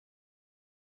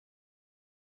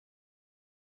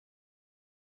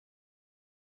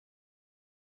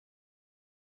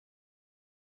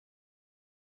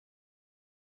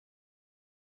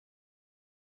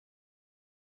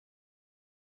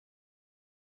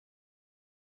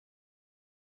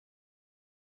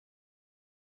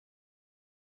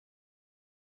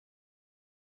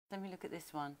Let me look at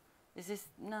this one. Is this,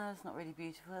 no, that's not really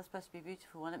beautiful. That's supposed to be a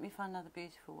beautiful one. Let me find another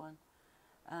beautiful one.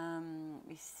 Let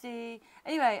me see.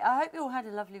 Anyway, I hope you all had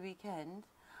a lovely weekend.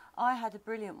 I had a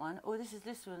brilliant one. Oh, this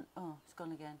one. Oh, it's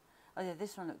gone again. Oh yeah,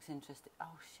 this one looks interesting.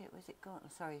 Oh shit, where's it gone? Oh,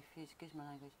 sorry, if you excuse my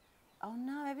language. Oh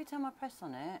no, every time I press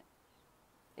on it,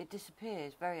 it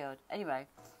disappears. Very odd. Anyway,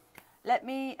 let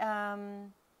me, I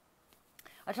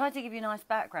tried to give you a nice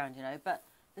background, you know, but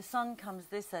the sun comes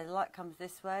this way, the light comes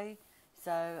this way.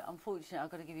 So unfortunately, I've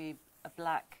got to give you a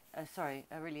black, a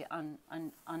really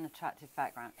unattractive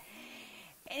background.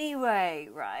 Anyway,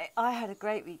 right, I had a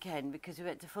great weekend because we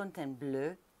went to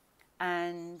Fontainebleau,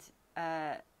 and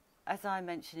as I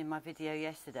mentioned in my video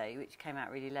yesterday, which came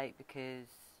out really late because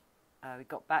we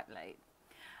got back late,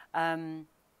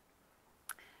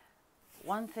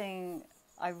 one thing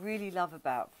I really love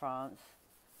about France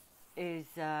is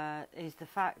the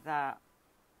fact that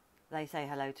they say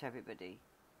hello to everybody.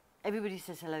 Everybody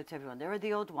says hello to everyone. There are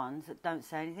the odd ones that don't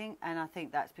say anything, and I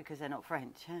think that's because they're not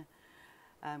French.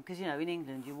 Because, you know, in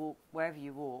England, you walk, wherever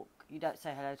you walk, you don't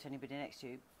say hello to anybody next to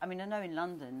you. I mean, I know in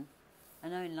London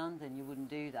you wouldn't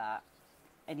do that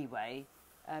anyway.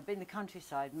 But in the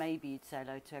countryside, maybe you'd say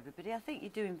hello to everybody. I think you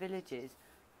do in villages.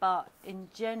 But in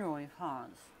general, in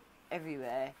France,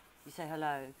 everywhere, you say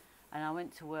hello. And I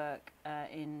went to work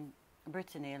in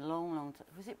Brittany a long time.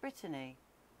 Was it Brittany?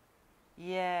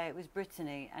 Yeah, it was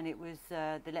Brittany, and it was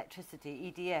the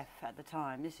electricity, EDF at the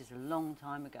time. This is a long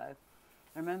time ago.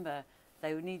 I remember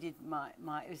they needed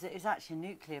it was actually a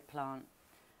nuclear plant.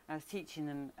 I was teaching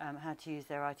them how to use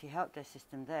their IT help desk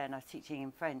system there, and I was teaching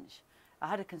in French. I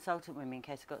had a consultant with me in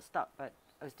case I got stuck, but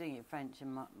I was doing it in French,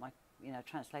 and my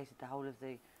translated the whole of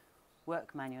the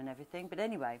work manual and everything. But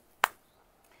anyway,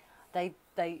 they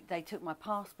took my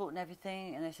passport and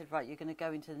everything, and they said, right, you're going to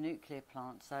go into the nuclear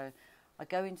plant. So I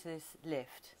go into this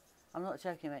lift. I'm not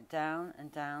joking. It went down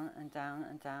and down and down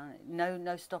and down.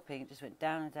 No stopping. It just went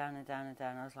down and down and down and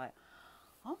down. I was like,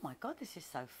 oh my God, this is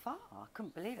so far. I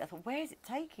couldn't believe it. I thought, where is it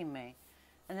taking me?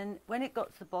 And then when it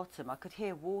got to the bottom, I could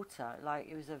hear water, like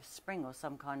it was a spring or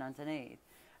some kind underneath.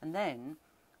 And then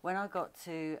when I got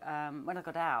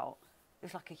out, it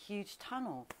was like a huge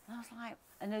tunnel. And I was like,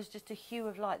 and there was just a hue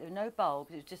of light. There were no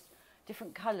bulbs. It was just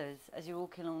different colours as you're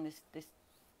walking along this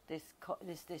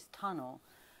tunnel.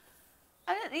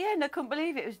 And at the end, I couldn't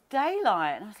believe it. It was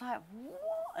daylight. And I was like,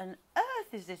 what on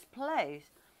earth is this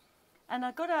place? And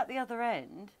I got out the other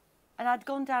end, and I'd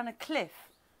gone down a cliff.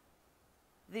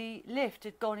 The lift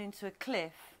had gone into a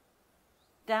cliff,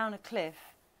 down a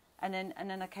cliff, and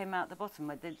then I came out the bottom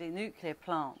where the nuclear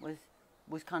plant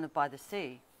was kind of by the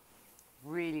sea.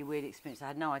 Really weird experience. I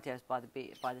had no idea it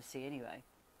was by the sea anyway.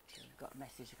 I've got a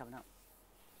message coming up.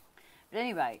 But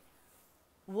anyway,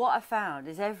 what I found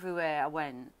is everywhere I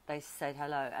went, they said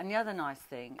hello. And the other nice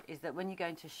thing is that when you go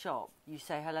into a shop, you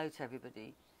say hello to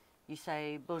everybody. You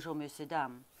say bonjour, monsieur,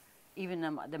 dame. Even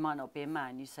though there might not be a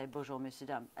man, you say bonjour, monsieur,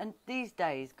 dame. And these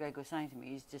days, Greg was saying to me,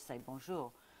 you just say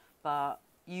bonjour. But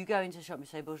you go into a shop and you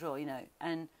say bonjour, you know.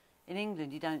 And in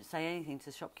England, you don't say anything to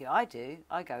the shopkeeper. I do.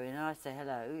 I go in and I say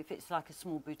hello. If it's like a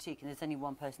small boutique and there's only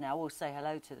one person there, I will say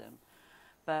hello to them.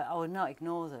 But I will not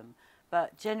ignore them.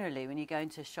 But generally, when you go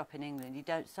into a shop in England, you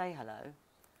don't say hello.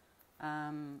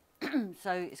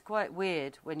 So it's quite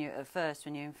weird when you're in France,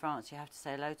 you have to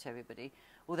say hello to everybody.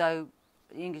 Although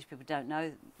the English people don't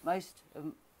know, most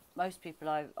people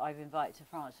I've invited to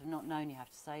France have not known you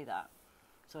have to say that.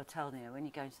 So I tell them, when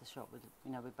you go into the shop, we're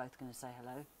both going to say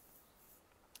hello.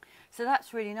 So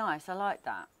that's really nice. I like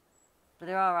that. But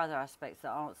there are other aspects that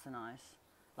aren't so nice.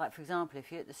 Like, for example,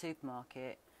 if you're at the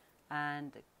supermarket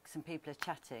and some people are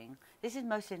chatting. This is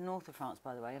mostly in the north of France,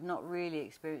 by the way. I've not really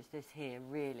experienced this here,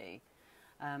 really.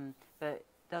 But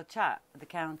they'll chat at the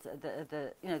counter.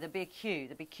 There'll be a queue.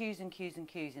 There'll be queues and queues and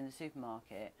queues in the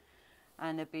supermarket,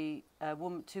 and there'll be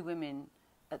two women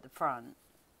at the front.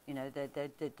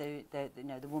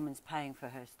 The woman's paying for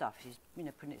her stuff. She's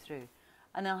putting it through,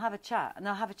 and they'll have a chat,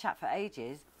 for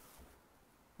ages,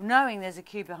 knowing there's a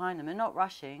queue behind them and not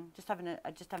rushing, just having a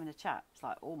chat. It's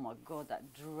like, oh my God,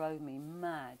 that drove me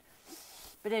mad.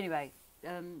 But anyway,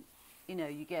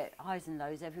 you get highs and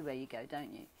lows everywhere you go,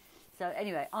 don't you? So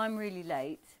anyway, I'm really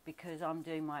late because I'm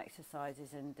doing my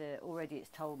exercises, and already it's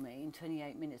told me in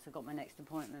 28 minutes I've got my next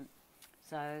appointment.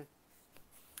 So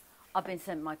I've been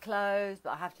sent my clothes,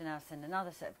 but I have to now send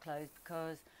another set of clothes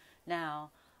because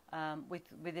now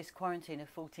with this quarantine of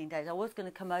 14 days, I was going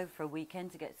to come over for a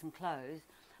weekend to get some clothes,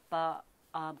 but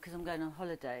because I'm going on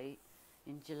holiday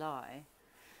in July,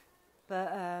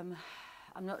 but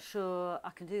I'm not sure I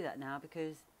can do that now,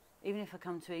 because even if I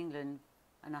come to England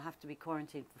and I have to be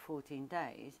quarantined for 14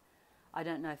 days, I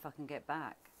don't know if I can get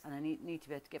back, and I need to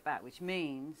be able to get back, which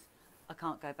means I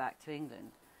can't go back to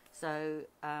England. So,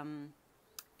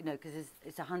 you know, because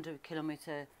it's 100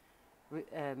 kilometre,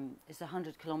 it's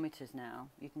 100 kilometres now.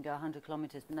 You can go 100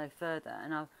 kilometres, but no further.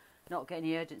 And I've not got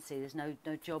any urgency. There's no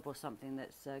job or something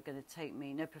that's going to take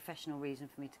me, no professional reason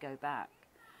for me to go back.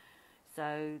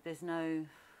 So it's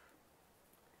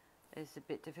a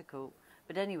bit difficult.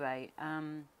 But anyway,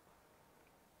 I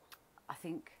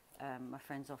think my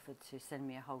friends offered to send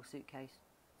me a whole suitcase.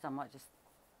 So I might just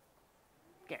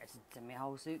get her to send me a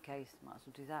whole suitcase. Might as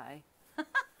well do that, eh?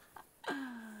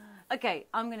 Okay,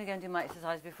 I'm going to go and do my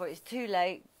exercise before it's too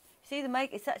late. See,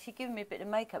 it's actually giving me a bit of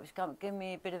makeup. It's giving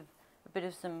me a bit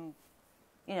of some,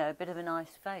 you know, a bit of a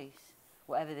nice face.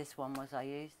 Whatever this one was I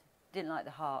used. Didn't like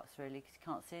the hearts really, because you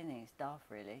can't see anything. It's dark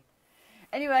really.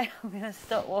 Anyway, I'm going to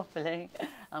stop waffling.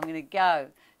 I'm going to go.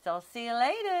 So I'll see you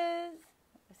later.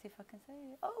 Let's see if I can say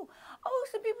it. Oh,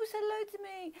 some people said hello to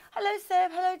me. Hello,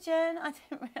 Seb. Hello, Jen. I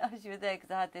didn't realise you were there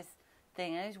because I had this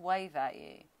thing. I just wave at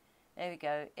you. There we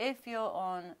go. If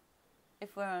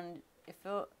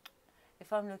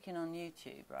I'm looking on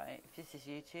YouTube, right? If this is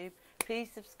YouTube, please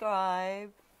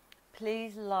subscribe,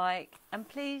 please like, and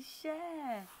please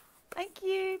share. Thank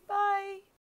you. Bye.